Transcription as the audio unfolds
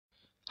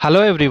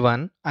Hello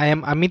everyone, I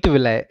am Amit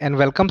Vilay and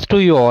welcomes to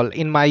you all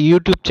in my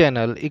YouTube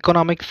channel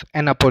Economics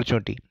and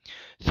Opportunity.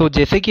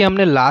 जैसे कि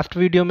हमने last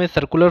video में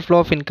circular flow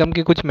of income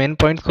के कुछ main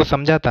points को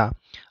समझा था,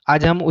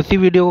 आज हम उसी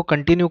वीडियो को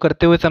कंटिन्यू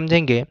करते हुए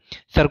समझेंगे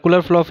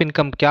सर्कुलर फ्लो ऑफ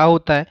इनकम क्या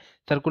होता है,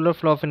 सर्कुलर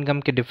फ्लो ऑफ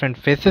इनकम के डिफरेंट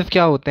फेसेस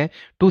क्या होते हैं,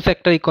 टू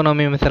सेक्टर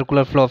इकोनॉमी में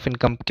सर्कुलर फ्लो ऑफ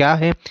इनकम क्या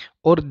है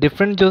और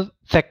डिफरेंट जो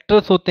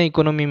सेक्टर्स होते हैं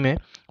इकोनॉमी में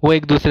वो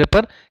एक दूसरे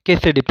पर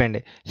कैसे डिपेंड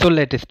है। So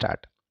let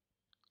start.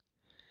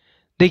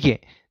 देखिए,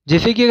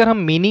 जैसे कि अगर हम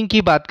मीनिंग की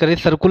बात करें,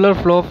 circular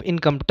flow of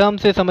income term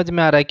से समझ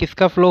में आ रहा है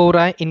किसका फ्लो हो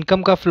रहा है,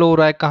 इनकम का फ्लो हो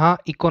रहा है कहाँ,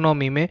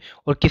 इकोनॉमी में,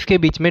 और किसके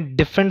बीच में,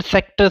 डिफरेंट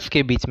सेक्टर्स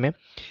के बीच में।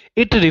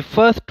 It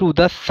refers to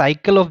the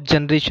cycle of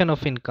generation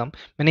of income.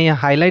 मैंने यहाँ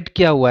हाईलाइट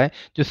किया हुआ है,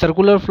 जो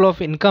सर्कुलर फ्लो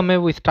ऑफ इनकम है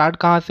वो स्टार्ट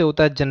कहाँ से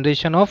होता है,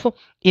 जनरेशन ऑफ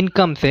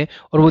इनकम से,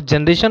 और वो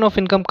जनरेशन ऑफ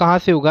इनकम कहाँ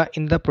से होगा,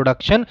 इन द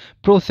प्रोडक्शन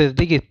प्रोसेस।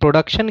 देखिए,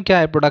 प्रोडक्शन क्या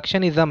है,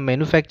 production is a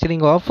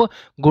manufacturing of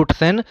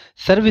goods and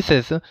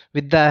services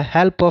with the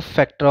help of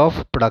factor of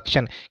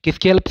production.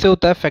 किसकी हेल्प से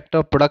होता है, फैक्टर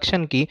ऑफ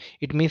प्रोडक्शन की।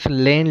 It means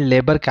land,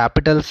 labour,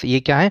 Capitals, ये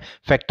क्या है,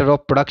 फैक्टर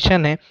ऑफ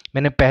प्रोडक्शन है।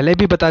 मैंने पहले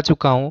भी बता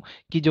चुका हूँ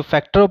कि जो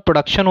फैक्टर ऑफ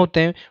प्रोडक्शन होते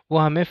हैं वो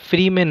हमें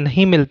फ्री में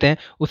नहीं मिलते हैं,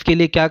 उसके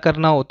लिए क्या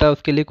करना होता है,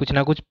 उसके लिए कुछ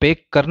ना कुछ पे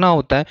करना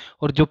होता है,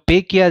 और जो पे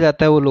किया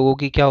जाता है वो लोगों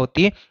की क्या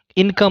होती है,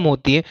 इनकम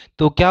होती है।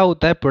 तो क्या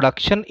होता है,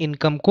 प्रोडक्शन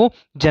इनकम को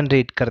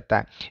जनरेट करता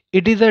है।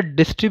 It is a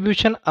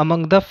distribution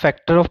among the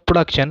factor of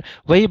production.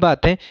 वही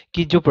बात है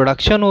कि जो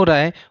प्रोडक्शन हो रहा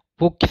है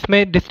वो किस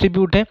में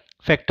डिस्ट्रीब्यूट है,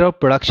 फैक्टर ऑफ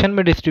प्रोडक्शन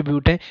में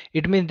डिस्ट्रीब्यूट है।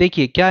 इट मीन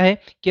देखिए क्या है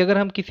कि अगर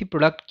हम किसी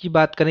प्रोडक्ट की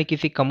बात करें,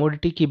 किसी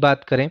कमोडिटी की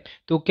बात करें,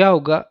 तो क्या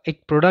होगा,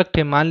 एक प्रोडक्ट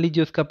है, मान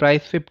लीजिए उसका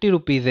प्राइस 50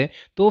 रुपीज़ है,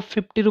 तो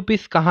 50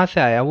 रुपीज़ कहाँ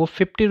से आया, वो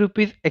 50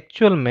 रुपीज़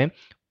एक्चुअल में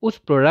उस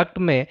प्रोडक्ट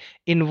में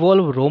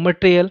इन्वॉल्व रॉ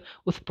मटेरियल,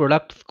 उस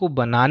प्रोडक्ट्स को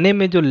बनाने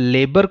में जो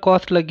लेबर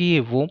कॉस्ट लगी है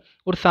वो,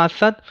 और साथ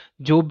साथ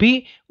जो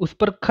भी उस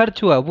पर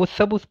खर्च हुआ वो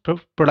सब उस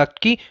प्रोडक्ट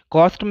की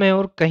कॉस्ट में है,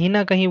 और कहीं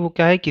ना कहीं वो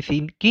क्या है, किसी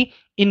की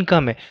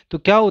इनकम है। तो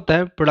क्या होता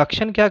है,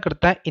 प्रोडक्शन क्या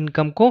करता है,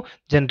 इनकम को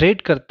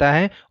जनरेट करता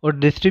है और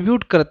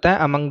डिस्ट्रीब्यूट करता है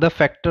among the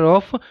factor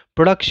of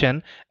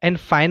production, and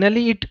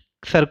finally it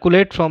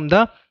circulate from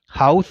the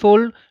house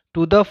hold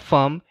to the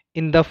firm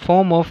in the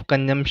form of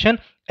consumption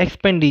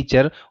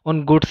expenditure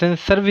on goods and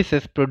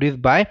services produce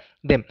by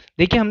them.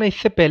 देखिए, हमने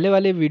इससे पहले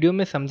वाले वीडियो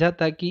में समझा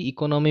था कि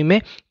इकोनॉमी में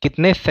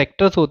कितने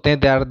सेक्टर्स होते हैं।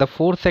 They are the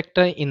 4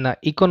 sector in the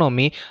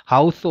economy: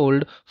 house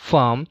hold,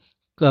 firm,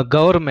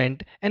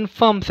 government and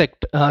firm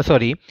sector,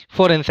 sorry,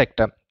 foreign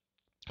sector.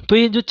 तो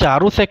ये जो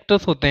चारों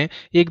सेक्टर्स होते हैं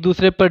एक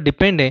दूसरे पर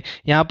डिपेंड है।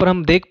 यहाँ पर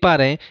हम देख पा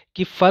रहे हैं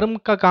कि फर्म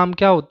का काम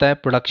क्या होता है,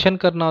 प्रोडक्शन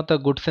करना होता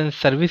है गुड्स एंड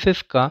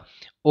सर्विसेज का,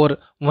 और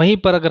वहीं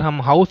पर अगर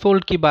हम हाउस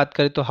होल्ड की बात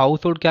करें तो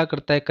हाउस होल्ड क्या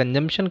करता है,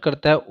 कंजम्पशन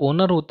करता है,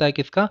 ओनर होता है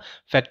किसका,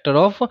 फैक्टर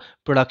ऑफ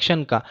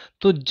प्रोडक्शन का।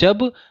 तो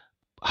जब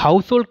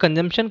हाउस होल्ड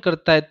कंजम्पशन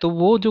करता है तो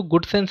वो जो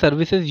गुड्स एंड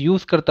सर्विसेज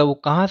यूज़ करता है वो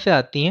कहाँ से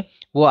आती हैं,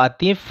 वो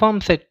आती है फर्म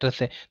सेक्टर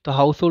से। तो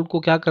हाउस होल्ड को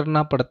क्या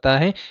करना पड़ता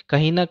है,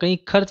 कहीं ना कहीं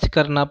खर्च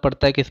करना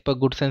पड़ता है किस पर,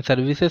 गुड्स एंड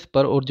सर्विसेज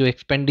पर, और जो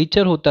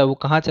एक्सपेंडिचर होता है वो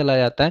कहाँ चला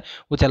जाता है,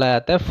 वो चला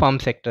जाता है फर्म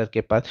सेक्टर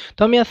के पास।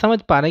 तो हम यहाँ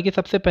समझ पा रहे हैं कि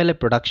सबसे पहले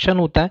प्रोडक्शन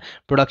होता है।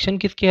 प्रोडक्शन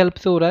किसकी हेल्प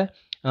से हो रहा है,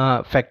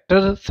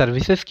 फैक्टर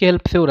सर्विसेज की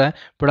हेल्प से हो रहा है।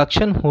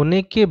 प्रोडक्शन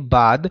होने के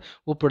बाद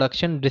वो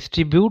प्रोडक्शन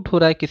डिस्ट्रीब्यूट हो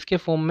रहा है किसके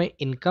फॉर्म में,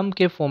 इनकम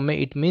के फॉर्म में।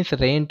 It means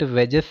rent,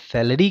 wages,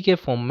 salary के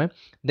फॉर्म में।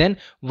 देन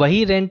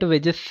वही रेंट,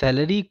 वेजेस,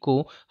 सैलरी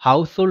को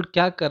हाउस होल्ड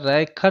क्या कर रहा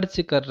है, खर्च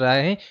कर रहा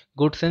है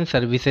गुड्स एंड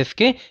सर्विसेज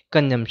के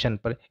कंजम्पशन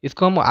पर।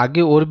 इसको हम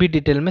आगे और भी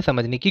डिटेल में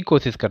समझने की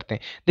कोशिश करते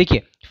हैं।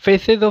 देखिए,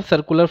 faces of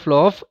circular flow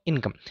of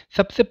income.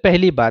 सबसे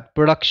पहली बात,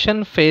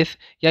 प्रोडक्शन फेस,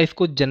 या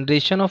इसको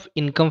जनरेशन ऑफ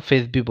इनकम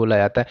फेस भी बोला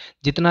जाता है।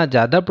 जितना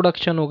ज़्यादा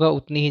प्रोडक्शन होगा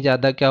उतनी ही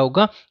ज़्यादा क्या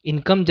होगा,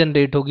 इनकम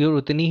जनरेट होगी, और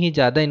उतनी ही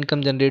ज़्यादा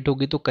इनकम जनरेट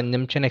होगी तो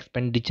कंजम्पशन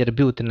एक्सपेंडिचर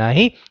भी उतना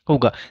ही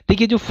होगा।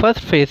 देखिए, जो फर्स्ट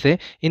फेस है,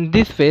 in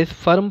this face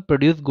firm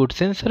produce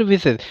goods and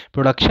services.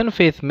 Production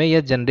face में या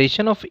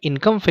जनरेशन ऑफ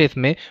इनकम फेस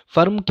में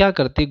फर्म क्या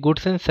करती है,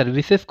 गुड्स एंड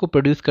सर्विसेज को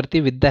प्रोड्यूस करती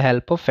है with the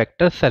help of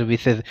factor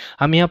services.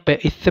 हम यहाँ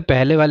इससे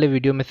पहले वाले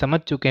वीडियो में समझ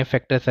चुके हैं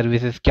फैक्टर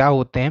सर्विसेज क्या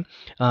होते हैं,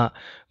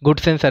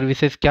 गुड्स एंड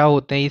सर्विसेज क्या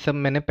होते हैं, ये सब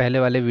मैंने पहले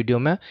वाले वीडियो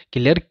में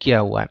क्लियर किया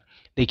हुआ है।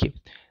 देखिए,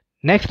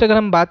 नेक्स्ट अगर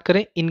हम बात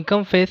करें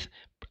इनकम फेस,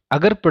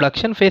 अगर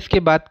प्रोडक्शन फेस के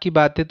बाद की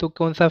बात है तो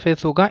कौन सा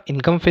फेस होगा,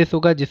 इनकम फेस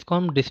होगा, जिसको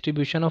हम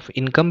डिस्ट्रीब्यूशन ऑफ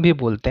इनकम भी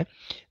बोलते हैं।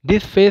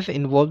 This face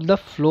involve the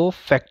flow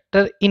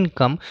factor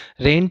income,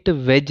 rent,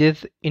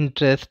 wages,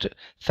 interest,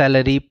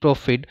 salary,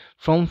 profit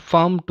from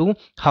firm to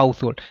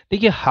house hold.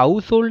 देखिए,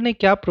 हाउस होल्ड ने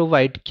क्या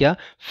प्रोवाइड किया,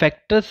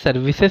 फैक्टर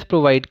सर्विसेज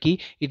प्रोवाइड की।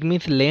 It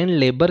means land,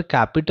 labour,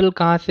 capital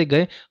कहाँ से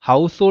गए,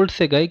 हाउस होल्ड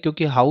से गए,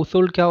 क्योंकि हाउस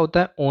होल्ड क्या होता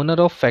है, ओनर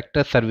ऑफ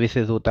फैक्टर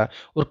सर्विसेज होता है।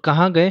 और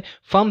कहाँ गए,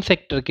 फर्म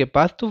सेक्टर के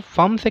पास। तो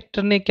फर्म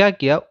सेक्टर ने क्या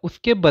किया,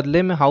 उसके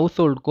बदले में हाउस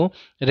होल्ड को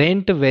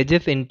rent,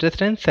 wages,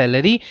 interest and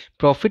salary,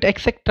 profit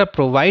etcetera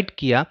provide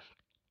किया।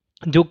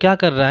 जो क्या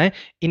कर रहा है,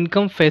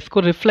 इनकम फेस को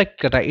रिफ्लेक्ट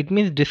कर रहा है। It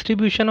means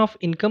distribution of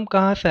income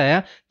कहाँ से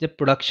आया, जब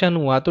प्रोडक्शन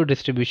हुआ तो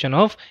डिस्ट्रीब्यूशन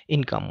ऑफ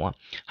इनकम हुआ।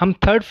 हम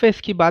थर्ड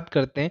फेस की बात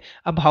करते हैं।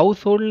 अब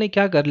हाउस होल्ड ने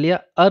क्या कर लिया,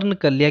 अर्न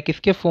कर लिया,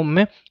 किसके फॉर्म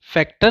में,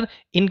 फैक्टर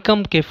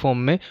इनकम के फॉर्म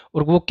में,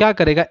 और वो क्या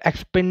करेगा,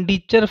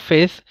 एक्सपेंडिचर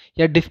फेस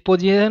या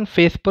डिस्पोजिशन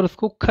फेस पर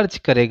उसको खर्च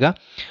करेगा।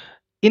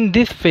 In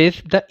this phase,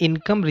 the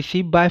income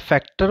received by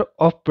factor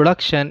of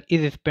production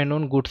is spent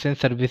on goods and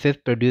services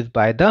produced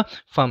by the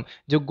firm।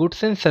 जो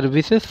goods and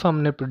services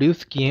firm ने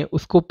प्रोड्यूस किए हैं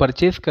उसको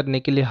परचेज करने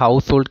के लिए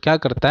हाउस होल्ड क्या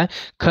करता है,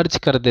 खर्च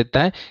कर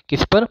देता है,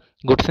 किस पर,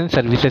 गुड्स एंड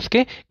सर्विसेज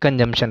के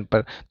कंजम्पशन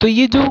पर। तो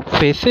ये जो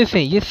फेसेस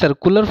हैं ये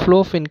सर्कुलर फ्लो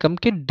ऑफ इनकम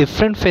के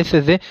डिफरेंट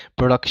फेसेस है।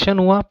 प्रोडक्शन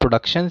हुआ,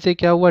 प्रोडक्शन से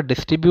क्या हुआ,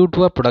 डिस्ट्रीब्यूट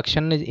हुआ,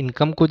 प्रोडक्शन ने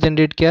इनकम को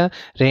जनरेट किया,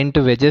 rent,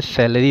 wages,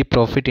 salary,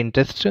 profit,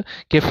 interest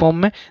के फॉर्म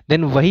में।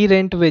 देन वही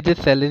rent,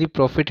 wages, salary,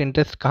 profit,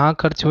 interest कहाँ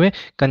खर्च हुए,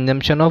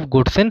 consumption of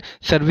goods and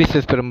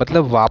services पर।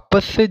 मतलब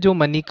वापस से जो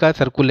मनी का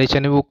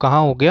सर्कुलेशन है वो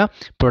कहाँ हो गया,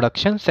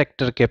 प्रोडक्शन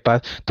सेक्टर के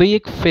पास। तो ये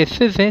एक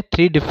फेसेस है,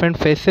 3 डिफरेंट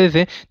फेसेस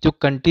है जो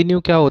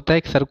कंटिन्यू क्या होता है,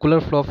 एक सर्कुलर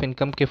फ्लो ऑफ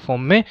इनकम के फॉर्म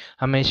में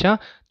हमेशा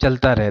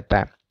चलता रहता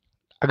है।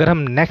 अगर हम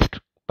नेक्स्ट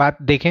बात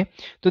देखें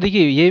तो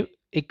देखिए ये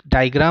एक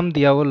डायग्राम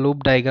दिया हुआ,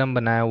 लूप डायग्राम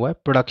बनाया हुआ है।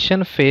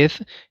 प्रोडक्शन फेज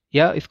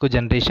या इसको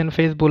जनरेशन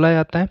फेज बोला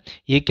जाता है।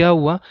 ये क्या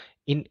हुआ,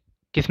 इन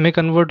किस में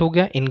कन्वर्ट हो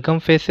गया, इनकम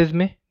फेसेस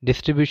में,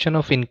 डिस्ट्रीब्यूशन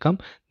ऑफ इनकम।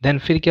 देन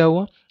फिर क्या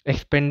हुआ,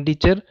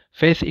 expenditure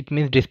face, it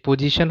means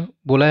disposition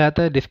बोला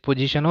जाता है,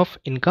 डिस्पोजिशन ऑफ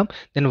इनकम।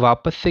 देन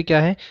वापस से क्या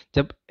है,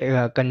 जब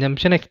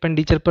कंजम्पशन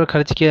एक्सपेंडिचर पर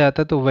खर्च किया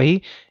जाता है तो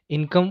वही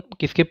इनकम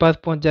किसके पास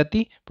पहुंच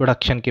जाती,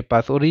 प्रोडक्शन के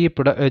पास। और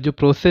ये जो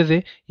प्रोसेस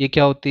है ये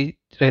क्या होती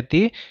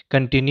रहती है,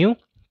 कंटिन्यू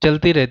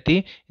चलती रहती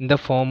है in the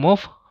form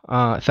of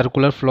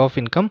circular flow of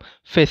income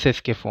faces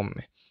के फॉर्म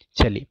में।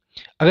 चलिए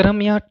अगर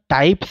हम यहाँ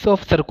types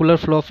of circular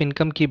flow of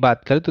income की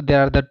बात करें तो there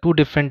are the 2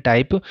 different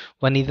type.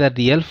 One is a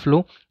real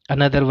flow,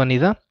 another one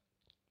is a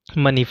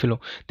money flow.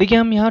 देखिए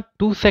हम यहाँ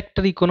 2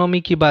 सेक्टर इकोनॉमी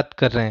की बात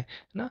कर रहे हैं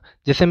ना।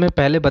 जैसे मैं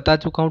पहले बता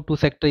चुका हूँ 2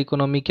 सेक्टर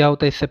इकोनॉमी क्या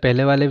होता है, इससे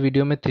पहले वाले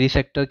वीडियो में 3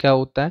 सेक्टर क्या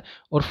होता है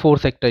और 4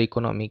 सेक्टर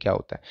इकोनॉमी क्या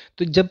होता है।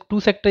 तो जब 2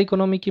 सेक्टर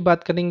इकोनॉमी की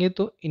बात करेंगे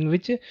तो इन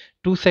विच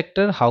 2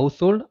 sector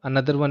house hold,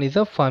 another one is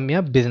a firm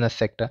या बिजनेस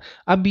सेक्टर।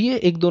 अब ये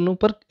एक दोनों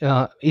पर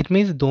इट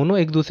मीन्स दोनों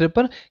एक दूसरे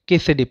पर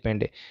कैसे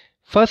डिपेंड है।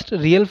 फर्स्ट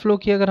रियल फ्लो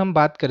की अगर हम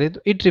बात करें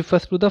तो it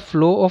refers to the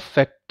flow of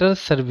factor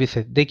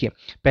services. देखिए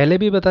पहले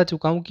भी बता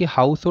चुका हूँ कि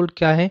हाउस होल्ड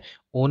क्या है,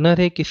 ओनर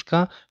है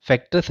किसका,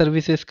 फैक्टर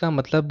सर्विसेज का,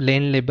 मतलब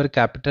लैंड, लेबर,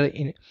 कैपिटल,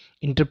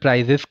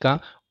 इंटरप्राइजेस का।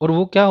 और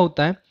वो क्या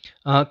होता है,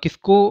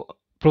 किसको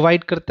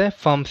प्रोवाइड करता है,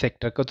 फर्म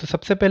सेक्टर का। तो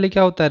सबसे पहले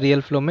क्या होता है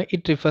रियल फ्लो में,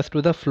 it refers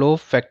to the flow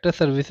of factor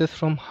services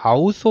from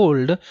house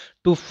hold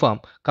to firm.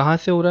 कहाँ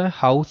से हो रहा है,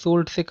 हाउस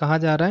होल्ड से कहाँ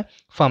जा रहा है,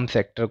 फर्म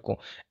सेक्टर को।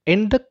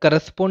 And the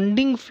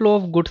corresponding flow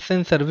of goods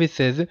and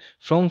services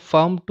from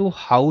firm to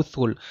house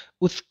hold.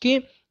 उसके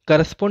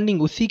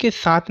करस्पॉन्डिंग, उसी के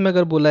साथ में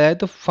अगर बोला जाए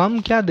तो फर्म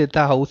क्या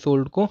देता है हाउस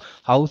होल्ड को,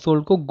 हाउस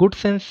होल्ड को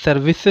गुड्स एंड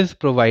सर्विसेज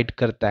प्रोवाइड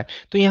करता है।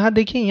 तो यहाँ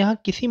देखिए यहाँ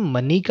किसी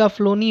मनी का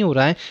फ्लो नहीं हो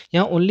रहा है,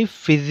 यहाँ ओनली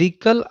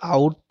फिजिकल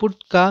आउटपुट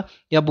का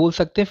या बोल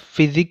सकते हैं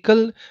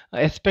फिजिकल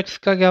एस्पेक्ट्स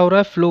का क्या हो रहा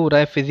है, फ्लो हो रहा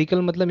है।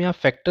 फिजिकल मतलब यहाँ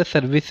फैक्टर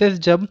सर्विसेज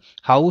जब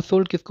हाउस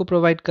होल्ड किसको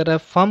प्रोवाइड कर रहा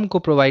है, फर्म को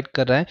प्रोवाइड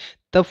कर रहा है,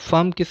 तब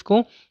फर्म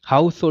किसको,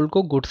 हाउस होल्ड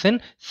को गुड्स एंड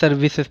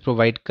सर्विसेज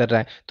प्रोवाइड कर रहा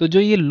है। तो जो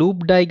ये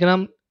लूप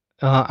डायग्राम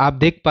आप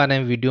देख पा रहे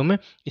हैं वीडियो में,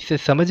 इससे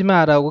समझ में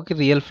आ रहा होगा कि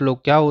रियल फ्लो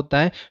क्या होता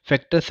है।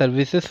 फैक्टर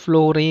सर्विसेज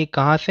फ्लो हो रही है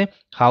कहाँ से,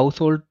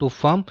 house hold to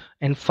firm,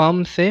 and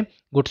firm से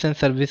गुड्स एंड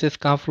सर्विसेज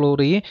कहाँ फ्लो हो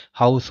रही है,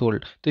 हाउस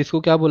होल्ड। तो इसको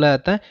क्या बोला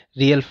जाता है,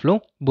 रियल फ्लो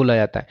बोला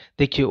जाता है।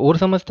 देखिए और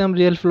समझते हैं हम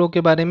रियल फ्लो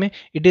के बारे में।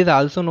 It is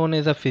also known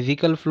as a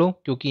physical flow,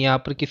 क्योंकि यहाँ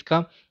पर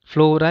किसका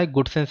फ्लो हो रहा है,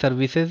 goods and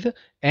services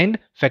and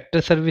factor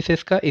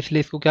services का, इसलिए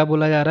इसको क्या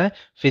बोला जा रहा है,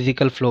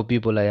 फिजिकल फ्लो भी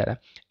बोला जा रहा है।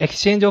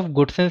 Exchange of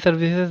goods and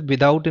services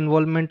without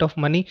involvement of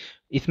money,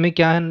 इसमें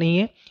क्या नहीं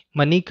है,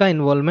 मनी का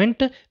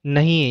इन्वॉल्वमेंट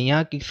नहीं है।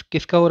 यहाँ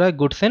किसका हो रहा है,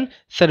 गुड्स एंड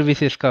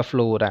सर्विसेज का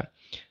फ्लो हो रहा है।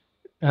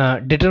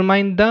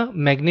 Determine the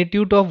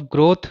magnitude of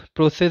growth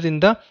process in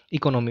the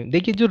economy.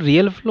 देखिए जो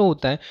रियल फ्लो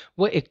होता है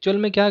वो एक्चुअल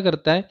में क्या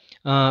करता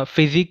है,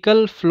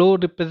 फिजिकल फ्लो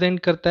रिप्रेजेंट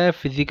करता है,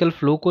 फिजिकल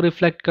फ्लो को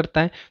रिफ्लेक्ट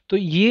करता है। तो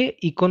ये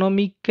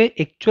इकोनॉमी के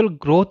एक्चुअल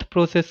ग्रोथ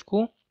प्रोसेस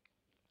को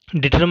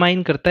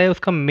डिटरमाइन करता है।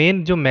 उसका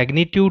मेन जो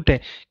मैग्नीट्यूड है,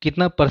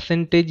 कितना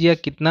परसेंटेज या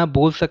कितना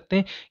बोल सकते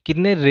हैं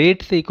कितने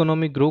रेट से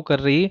इकोनॉमी ग्रो कर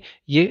रही है,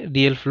 ये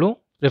रियल फ्लो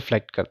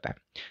रिफ्लेक्ट करता है।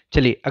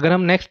 चलिए अगर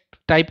हम नेक्स्ट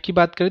टाइप की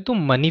बात करें तो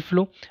मनी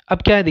फ्लो।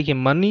 अब क्या है देखिए,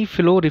 money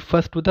flow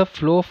refers to the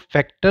flow of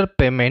factor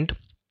payment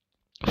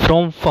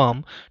from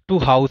firm to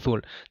house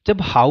hold.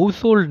 जब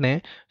हाउस होल्ड ने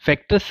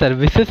फैक्टर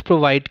सर्विसेज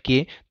प्रोवाइड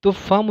किए तो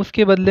फर्म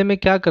उसके बदले में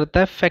क्या करता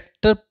है,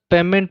 फैक्टर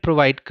पेमेंट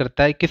प्रोवाइड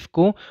करता है,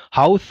 किसको,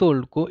 हाउस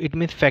होल्ड को। It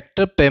means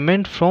factor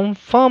payment from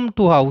firm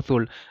to house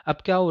hold.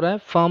 अब क्या हो रहा है,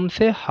 फर्म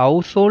से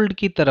हाउस होल्ड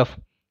की तरफ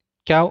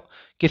क्या,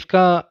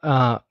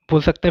 किसका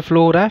बोल सकते हैं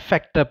फ्लो हो रहा है,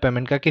 फैक्टर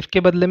पेमेंट का, किसके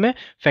बदले में,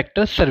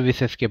 फैक्टर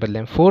सर्विसेज के बदले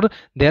में, for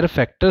their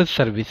factor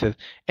services.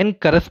 And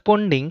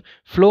corresponding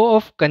flow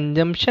of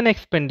consumption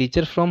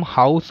expenditure from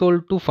house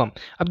hold to firm.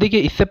 अब देखिए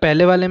इससे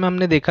पहले वाले में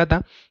हमने देखा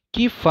था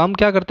कि फर्म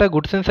क्या करता है,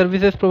 गुड्स एंड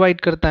सर्विसेज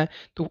प्रोवाइड करता है,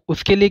 तो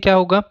उसके लिए क्या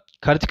होगा,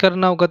 खर्च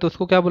करना होगा, तो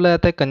उसको क्या बोला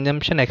जाता है,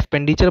 कंजम्पशन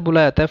एक्सपेंडिचर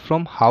बोला जाता है।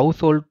 From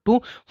house hold to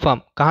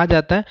firm, कहाँ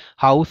जाता है,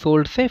 हाउस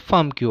होल्ड से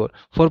फर्म की ओर,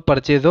 for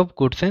purchase of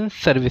goods and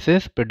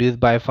services produce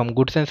by firm.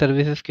 Goods and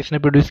services किसने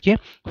प्रोड्यूस किए,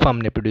 फर्म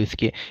ने प्रोड्यूस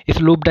किए। इस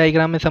लूप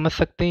डायग्राम में समझ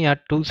सकते हैं, यहाँ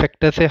टू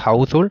सेक्टर से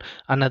house hold,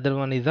 another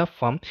one is a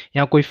firm.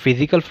 यहाँ कोई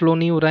फिजिकल फ्लो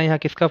नहीं हो रहा है, यहाँ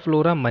किसका फ्लो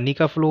हो रहा है, मनी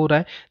का फ्लो हो रहा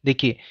है।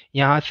 देखिए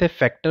यहाँ से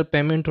फैक्टर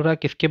पेमेंट हो रहा है,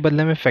 किसके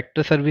बदले में,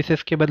 फैक्टर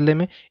सर्विसेज के बदले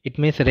में। It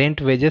means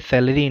rent, wages,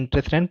 salary,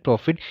 interest and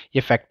profit,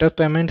 ये फैक्टर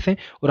पेमेंट्स हैं।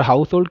 और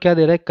हाउस होल्ड क्या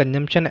दे रहा है,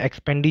 कंजम्पशन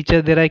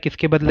एक्सपेंडिचर दे रहा है,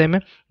 किसके बदले में,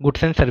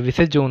 गुड्स एंड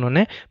सर्विसेज जो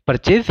उन्होंने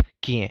परचेज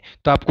किए हैं।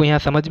 तो आपको यहाँ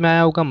समझ में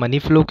आया होगा मनी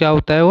फ्लो क्या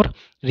होता है और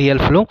रियल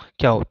फ्लो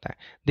क्या होता है।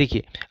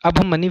 देखिए अब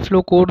हम मनी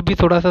फ्लो को और भी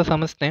थोड़ा सा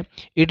समझते हैं।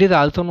 It is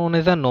also known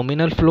as a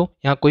nominal flow.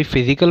 यहाँ कोई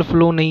फिजिकल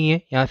फ्लो नहीं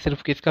है, यहाँ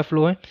सिर्फ किसका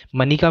फ्लो है,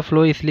 मनी का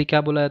फ्लो है, इसलिए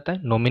क्या बोला जाता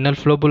है, नॉमिनल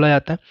फ्लो बोला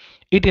जाता है।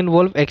 It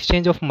involve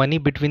exchange of money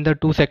between the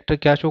two sector,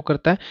 क्या शो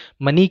करता है,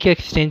 मनी के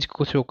एक्सचेंज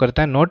को शो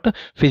करता है, नॉट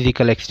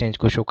फिजिकल एक्सचेंज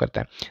को शो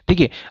करता है।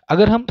 देखिए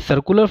अगर हम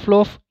circular flow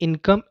of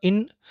income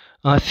in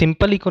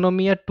simple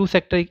economy या टू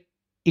सेक्टर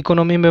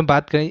इकोनॉमी में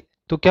बात करें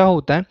तो क्या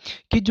होता है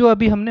कि जो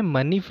अभी हमने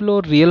मनी फ्लो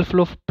और रियल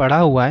फ्लो पढ़ा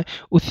हुआ है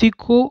उसी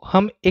को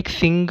हम एक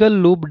सिंगल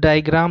लूप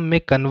डायग्राम में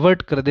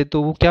कन्वर्ट कर दे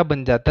तो वो क्या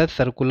बन जाता है,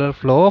 circular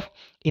flow of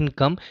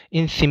income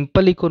in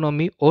simple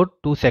economy और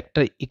टू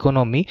सेक्टर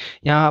इकोनॉमी।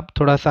 यहाँ आप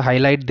थोड़ा सा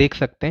हाईलाइट देख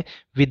सकते हैं,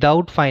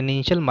 without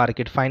financial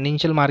market.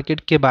 Financial market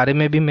के बारे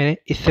में भी मैंने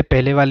इससे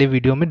पहले वाले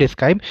वीडियो में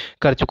डिस्क्राइब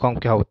कर चुका हूँ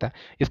क्या होता है,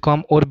 इसको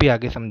हम और भी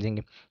आगे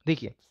समझेंगे।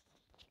 देखिए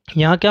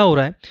यहाँ क्या हो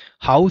रहा है,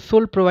 हाउस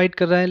होल्ड प्रोवाइड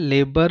कर रहा है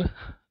लेबर,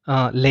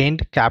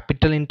 लैंड,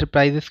 कैपिटल,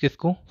 इंटरप्राइजेस,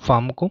 किसको,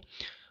 फर्म को।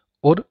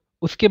 और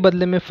उसके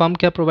बदले में फर्म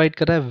क्या प्रोवाइड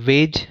कर रहा है,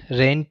 veg,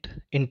 rent,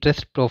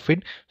 interest,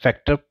 profit,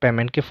 factor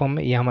payment के फॉर्म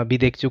में, ये हम अभी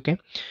देख चुके हैं।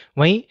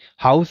 वहीं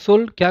हाउस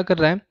होल्ड क्या कर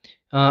रहा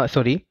है,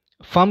 सॉरी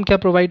फर्म क्या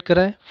प्रोवाइड कर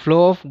रहा है,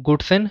 flow of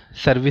goods and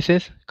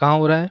services कहाँ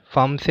हो रहा है,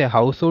 फर्म से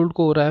हाउस होल्ड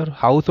को हो रहा है। और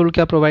हाउस होल्ड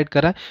क्या प्रोवाइड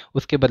कर रहा है,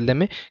 उसके बदले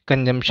में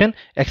कंजम्पशन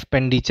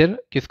एक्सपेंडिचर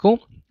किसको,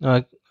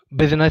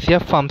 बिजनेस या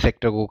फर्म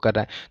सेक्टर को कर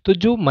रहा है। तो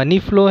जो मनी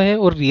फ्लो है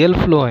और रियल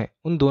फ्लो है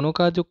उन दोनों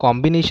का जो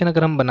कॉम्बिनेशन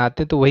अगर हम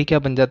बनाते हैं तो वही क्या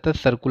बन जाता है,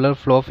 circular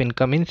flow of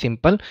income in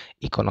simple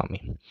economy.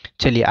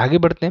 चलिए आगे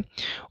बढ़ते हैं।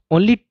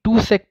 Only to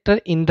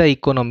sector in the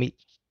economy,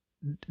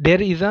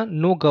 there is a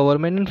no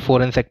government and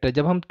foreign sector.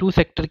 जब हम टू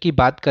सेक्टर की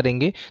बात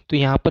करेंगे तो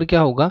यहाँ पर क्या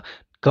होगा,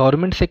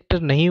 गवर्नमेंट सेक्टर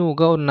नहीं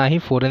होगा और ना ही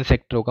फॉरेन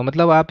सेक्टर होगा।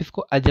 मतलब आप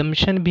इसको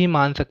अजम्पशन भी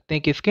मान सकते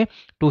हैं किसके,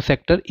 टू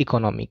सेक्टर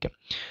इकोनॉमी के।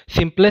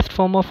 Simplest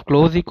form of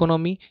close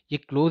economy, ये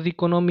क्लोज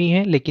इकोनॉमी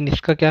है लेकिन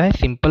इसका क्या है,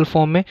 सिंपल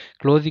फॉर्म में।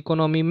 क्लोज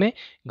इकोनॉमी में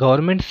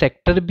गवर्नमेंट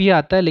सेक्टर भी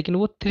आता है लेकिन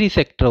वो थ्री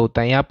सेक्टर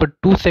होता है, यहाँ पर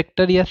टू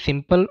सेक्टर या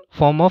simple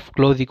form of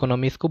close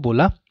economy इसको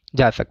बोला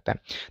जा सकता है।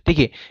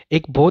 देखिए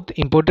एक बहुत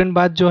इंपॉर्टेंट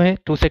बात जो है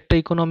टू सेक्टर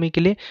इकोनॉमी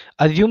के लिए,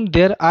 assume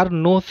there are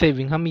no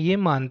saving. हम ये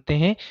मानते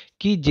हैं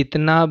कि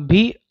जितना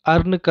भी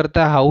अर्न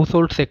करता है हाउस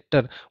होल्ड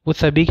सेक्टर वो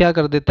सभी क्या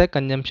कर देता है,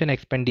 कंजम्पशन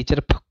एक्सपेंडिचर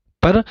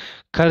पर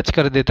खर्च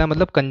कर देता है,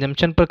 मतलब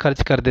कंजम्पशन पर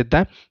खर्च कर देता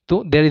है।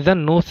 तो there is a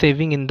no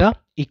saving in the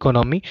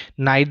economy.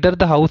 Neither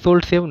the house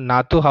hold save,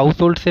 ना तो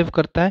हाउस होल्ड सेव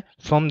करता है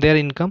from there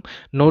income,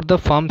 note the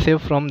firm save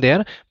from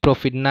their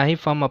profit, ना ही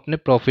फर्म अपने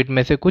प्रॉफिट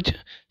में से कुछ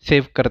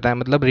सेव करता है,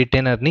 मतलब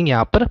रिटेन अर्निंग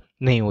यहाँ पर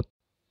नहीं होती।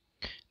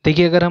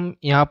 देखिए अगर हम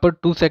यहाँ पर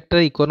टू सेक्टर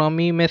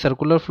इकोनॉमी में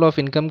सर्कुलर फ्लो ऑफ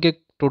इनकम के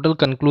टोटल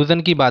कंक्लूजन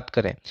की बात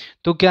करें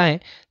तो क्या है,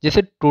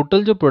 जैसे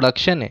टोटल जो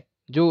प्रोडक्शन है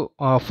जो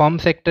फर्म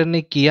सेक्टर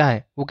ने किया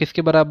है वो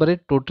किसके बराबर है,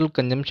 टोटल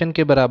कंजम्पशन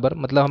के बराबर।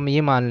 मतलब हम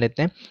ये मान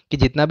लेते हैं कि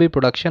जितना भी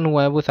प्रोडक्शन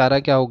हुआ है वो सारा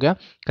क्या हो गया,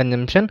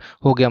 कंजम्पशन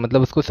हो गया,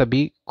 मतलब उसको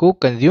सभी को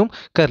कंज्यूम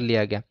कर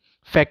लिया गया।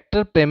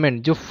 फैक्टर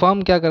पेमेंट जो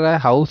फर्म क्या कर रहा है,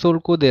 हाउस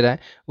होल्ड को दे रहा है,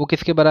 वो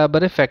किसके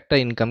बराबर है, फैक्टर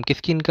इनकम,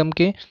 किसकी इनकम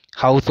के,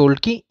 हाउस होल्ड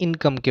की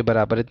इनकम के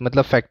बराबर है।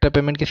 मतलब फैक्टर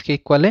पेमेंट किसके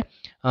इक्वल है,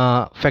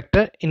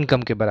 फैक्टर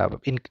इनकम के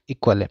बराबर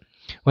इक्वल है।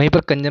 वहीं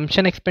पर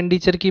कंजम्पशन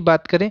एक्सपेंडिचर की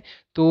बात करें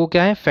तो वो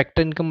क्या है,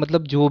 फैक्टर इनकम,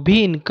 मतलब जो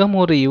भी इनकम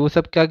हो रही है वो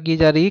सब क्या की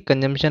जा रही है,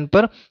 कंजम्पशन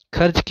पर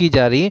खर्च की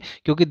जा रही है,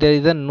 क्योंकि there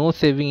is a no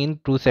saving in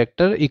to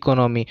sector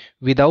economy.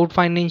 Without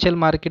financial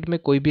market में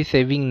कोई भी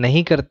सेविंग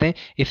नहीं करते हैं,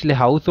 इसलिए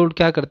हाउस होल्ड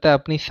क्या करता है,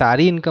 अपनी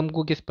सारी इनकम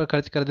को किस पर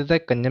खर्च कर देता है,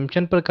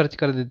 कंजम्पशन पर खर्च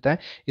कर देता है।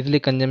 इसलिए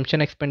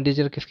कंजम्पशन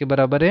एक्सपेंडिचर किसके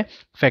बराबर है,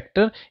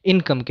 फैक्टर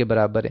इनकम के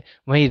बराबर है।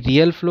 वहीं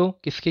रियल फ्लो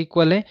किसके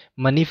इक्वल है,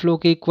 मनी फ्लो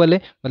के इक्वल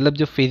है। मतलब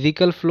जो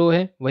फिजिकल फ्लो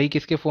है वही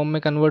किसके फॉर्म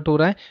में कन्वर्ट हो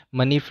रहा है,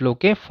 मनी फ्लो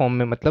के फॉर्म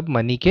में, मतलब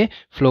मनी के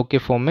फ्लो के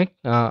फॉर्म में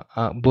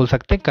बोल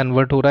सकते हैं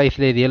कन्वर्ट हो रहा है।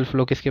 इसलिए रियल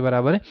फ्लो किसके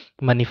बराबर है,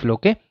 मनी फ्लो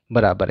के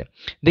बराबर है।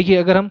 देखिए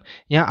अगर हम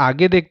यहाँ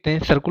आगे देखते हैं,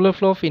 circular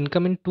flow of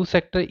income in to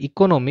sector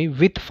economy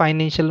with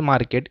financial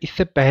market,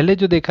 इससे पहले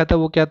जो देखा था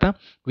वो क्या था,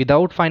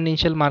 विदाउट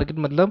फाइनेंशियल मार्केट,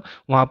 मतलब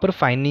वहाँ पर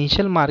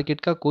फाइनेंशियल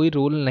मार्केट का कोई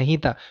रोल नहीं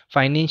था।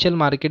 फाइनेंशियल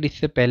मार्केट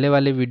इससे पहले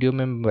वाले वीडियो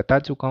में मैं बता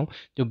चुका हूँ,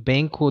 जो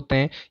बैंक होते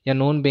हैं या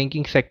नॉन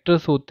बैंकिंग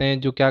सेक्टर्स होते हैं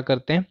जो क्या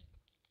करते हैं,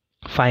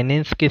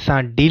 फाइनेंस के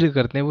साथ डील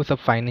करते हैं वो सब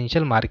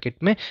फाइनेंशियल मार्केट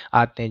में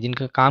आते हैं,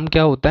 जिनका काम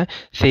क्या होता है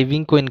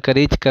सेविंग को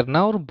इनकरेज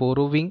करना और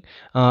बोरोविंग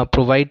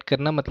प्रोवाइड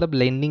करना, मतलब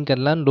लेंडिंग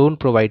करना, लोन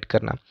प्रोवाइड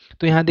करना।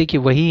 तो यहाँ देखिए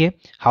वही है,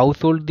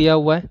 हाउस होल्ड दिया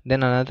हुआ है,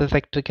 देन अनदर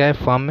सेक्टर क्या है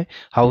फर्म में।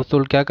 हाउस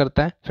होल्ड क्या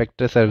करता है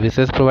फैक्टर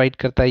सर्विसेज प्रोवाइड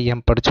करता है, ये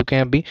हम पढ़ चुके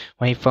हैं अभी।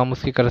 वहीं फर्म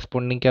उसके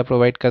करस्पॉन्डिंग क्या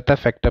प्रोवाइड करता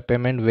है factor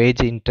payment,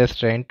 veg,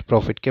 interest, rent,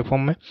 profit के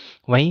फॉर्म में।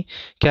 वहीं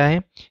क्या है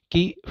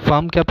कि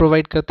फर्म क्या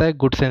प्रोवाइड करता है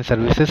गुड्स एंड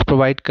सर्विसेज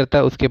प्रोवाइड करता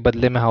है, उसके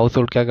बदले में हाउस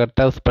होल्ड क्या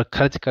करता है उस पर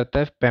खर्च करता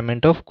है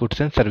payment of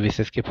goods and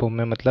services के फॉर्म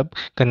में, मतलब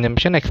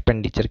कंजम्पशन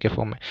एक्सपेंडिचर के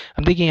फॉर्म में।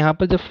 अब देखिए यहाँ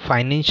पर जब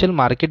फाइनेंशियल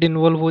मार्केट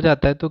इन्वॉल्व हो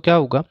जाता है तो क्या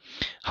होगा,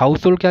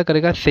 हाउस होल्ड क्या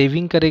करेगा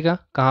सेविंग करेगा,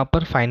 कहाँ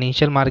पर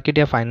फाइनेंशियल मार्केट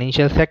या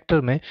फाइनेंशियल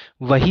सेक्टर में।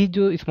 वही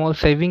जो स्मॉल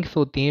सेविंग्स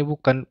होती हैं वो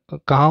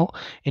कहाँ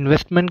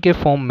इन्वेस्टमेंट के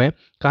फॉर्म में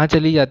कहाँ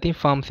चली जाती है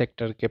फर्म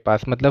सेक्टर के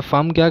पास, मतलब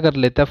फर्म क्या कर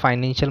लेता है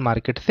फाइनेंशियल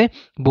मार्केट से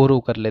बोरो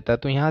कर लेता है।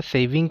 तो यहाँ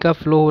सेविंग का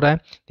फ्लो हो रहा है,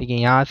 देखिए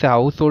यहाँ से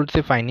हाउस होल्ड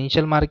से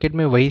फाइनेंशियल मार्केट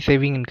में वही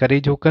सेविंग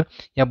इनकरेज होकर,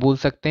 या बोल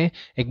सकते हैं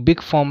एक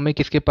बिग फॉर्म में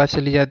किसके पास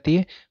चली जाती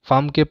है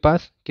फर्म के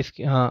पास,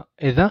 किसके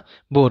एज अ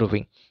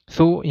बोरोविंग।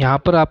 सो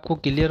यहाँ पर आपको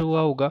क्लियर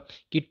हुआ होगा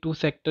कि टू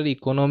सेक्टर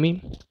इकोनॉमी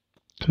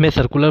में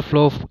सर्कुलर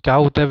फ्लो क्या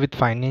होता है विद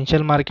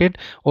फाइनेंशियल मार्केट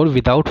और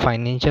without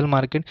financial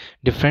market,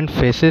 different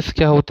phases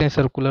क्या होते हैं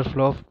सर्कुलर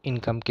फ्लो ऑफ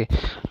इनकम के।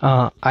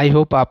 आई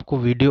होप आपको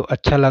वीडियो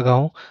अच्छा लगा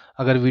हो।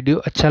 अगर वीडियो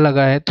अच्छा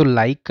लगा है तो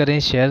लाइक करें,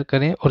 शेयर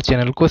करें और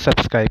चैनल को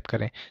सब्सक्राइब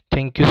करें।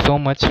 Thank you so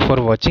much for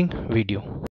watching video.